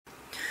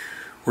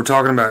We're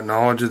talking about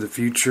knowledge of the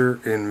future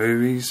in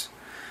movies.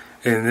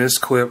 In this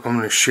clip, I'm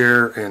going to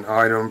share an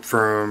item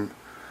from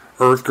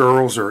Earth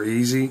Girls Are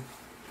Easy.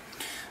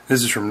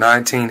 This is from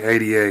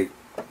 1988.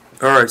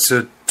 Alright,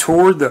 so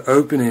toward the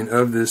opening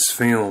of this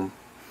film,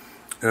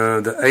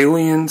 the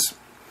aliens,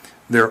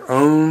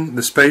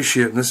 the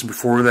spaceship, and this is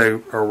before they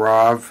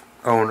arrive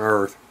on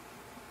Earth,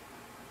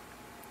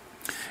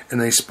 and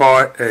they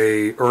spot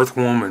a Earth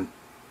woman.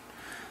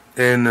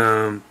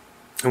 And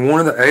one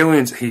of the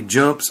aliens, he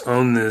jumps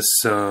on this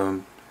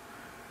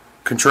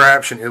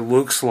contraption. It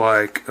looks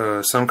like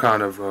some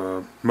kind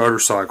of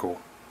motorcycle.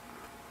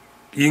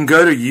 You can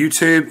go to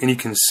YouTube and you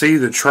can see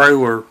the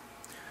trailer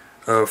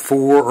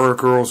for Earth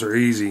Girls Are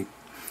Easy,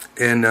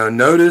 and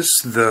notice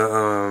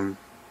the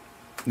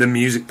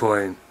music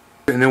playing,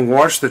 and then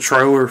watch the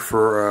trailer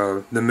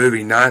for the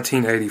movie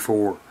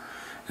 1984,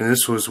 and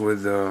this was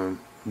with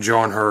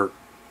John Hurt.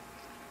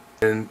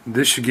 And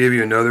this should give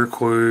you another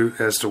clue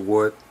as to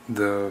what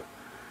the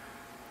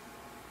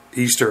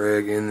Easter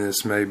egg in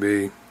this may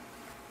be.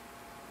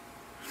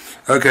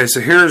 Okay, so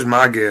here's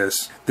my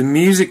guess. The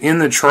music in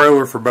the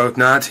trailer for both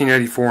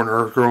 1984 and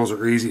Earth Girls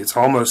Are Easy, it's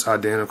almost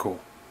identical.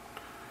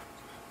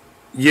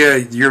 Yeah,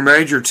 your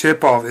major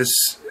tip-off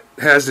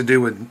has to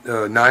do with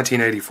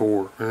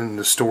 1984 and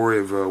the story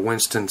of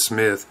Winston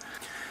Smith.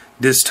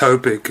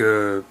 Dystopic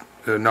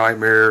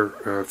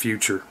nightmare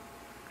future.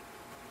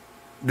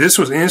 This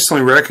was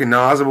instantly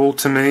recognizable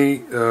to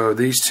me,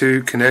 these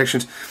two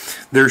connections.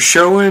 They're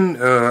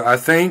showing, I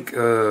think,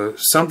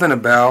 something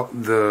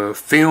about the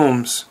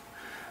films,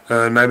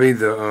 maybe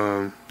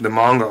the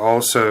manga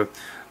also,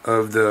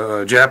 of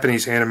the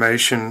Japanese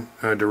animation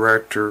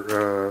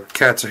director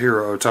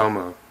Katsuhiro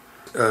Otomo.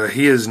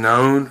 He is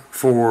known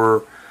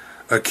for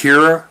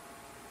Akira,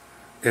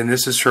 and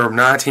this is from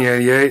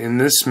 1988. In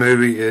this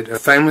movie, it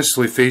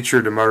famously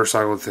featured a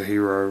motorcycle that the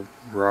hero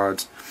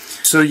rides.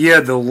 So yeah,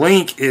 the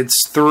link,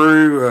 it's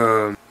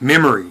through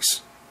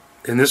Memories,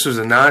 and this was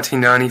a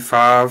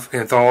 1995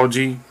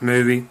 anthology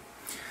movie.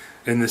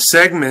 And the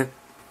segment,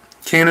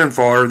 Cannon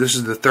Fodder, this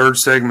is the third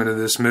segment of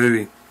this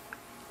movie.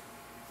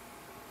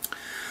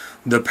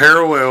 The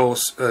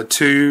parallels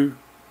to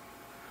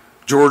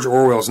George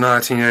Orwell's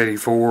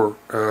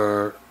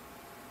 1984,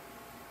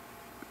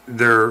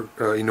 they're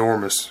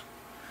enormous.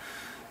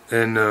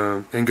 And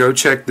go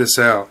check this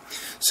out.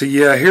 So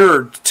yeah, here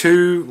are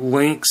two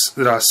links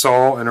that I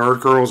saw in Earth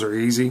Girls Are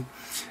Easy.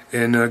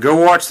 And go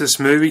watch this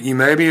movie. You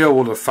may be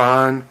able to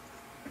find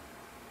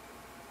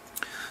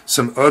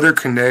some other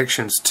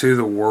connections to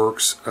the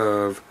works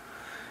of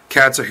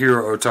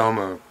Katsuhiro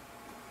Otomo.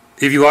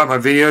 If you like my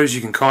videos,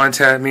 you can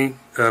contact me.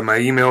 My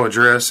email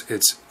address,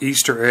 it's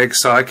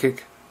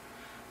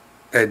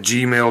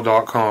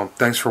eastereggpsychic@gmail.com.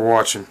 Thanks for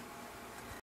watching.